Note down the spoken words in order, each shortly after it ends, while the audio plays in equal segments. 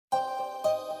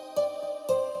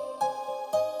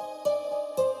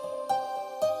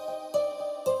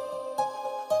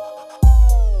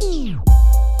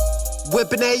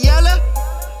Whipping that Yola,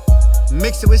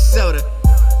 mix it with soda.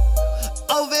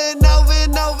 Over and over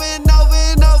and over and over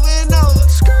and over and over.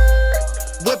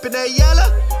 Whipping that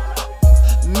Yola,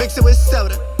 mix it with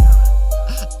soda.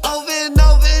 Over and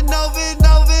over and over and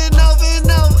over and over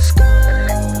and over.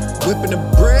 Whipping the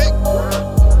brick,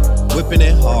 whipping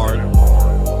it hard.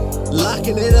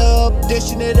 Locking it up,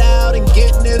 dishing it out and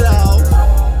getting it off.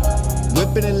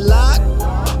 Whipping it locked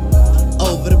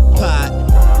over the pot.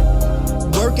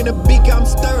 Working the beak, I'm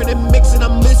stirring and mixing,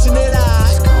 I'm mixing it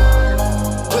out.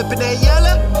 Whipping that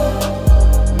Yola,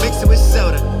 mix it with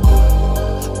soda.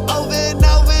 Over and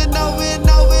over and over and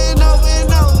over and over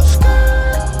and over.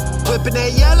 Whipping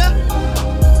that Yola,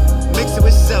 mix it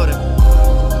with soda.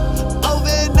 Over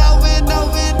and over and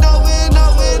over and over and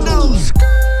over and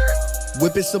over.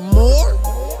 Whipping some more,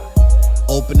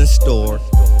 open the store.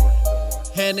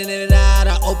 Handing it out,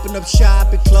 I open up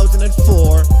shop and closing at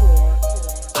 4.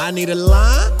 I need a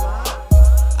line,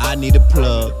 I need a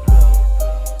plug.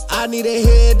 I need a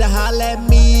head to holler at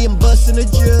me and bustin' a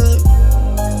jug.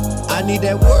 I need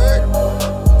that work,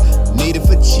 need it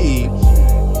for cheap.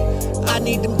 I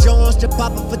need them joints to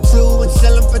pop up for 2 and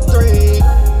sell them for 3.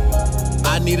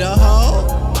 I need a whole,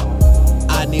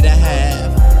 I need a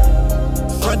half.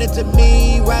 Front it to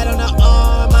me, right on the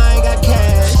arm, I ain't got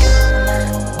cash.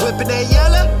 Whipping that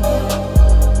Yola,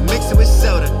 mix it with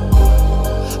soda.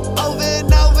 Over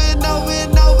and over and over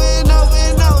and over and over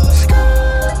and over.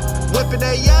 Whipping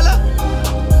that Yola,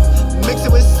 mix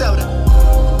it with soda.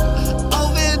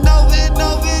 Over and over and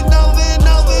over and over and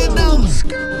over and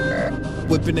over.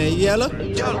 Whipping that Yola,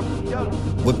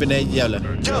 whipping that Yola.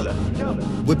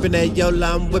 Whipping that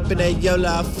Yola, I'm whipping that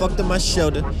Yola, I fucked on my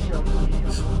shoulder.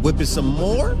 Whipping some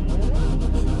more,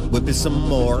 whipping some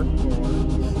more.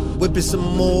 Whipping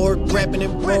some more, grabbing it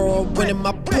raw, winning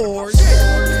my pores.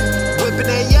 Whipping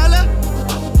that Yola,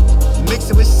 mix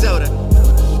it with soda.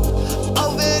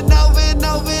 Over and over and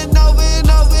over and over and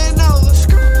over and over.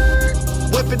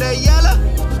 Whipping that Yola,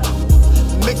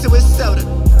 mix it with soda.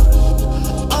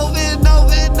 Over and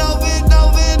over and over and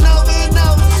over and over and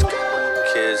over.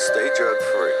 Kids, stay drug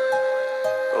free.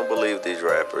 Don't believe these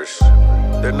rappers.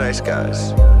 They're nice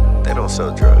guys. They don't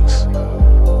sell drugs.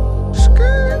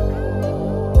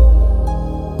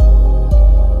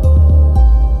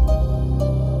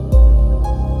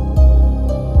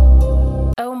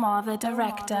 The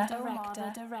director.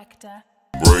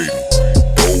 Brady,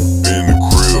 dope in the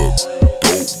crib.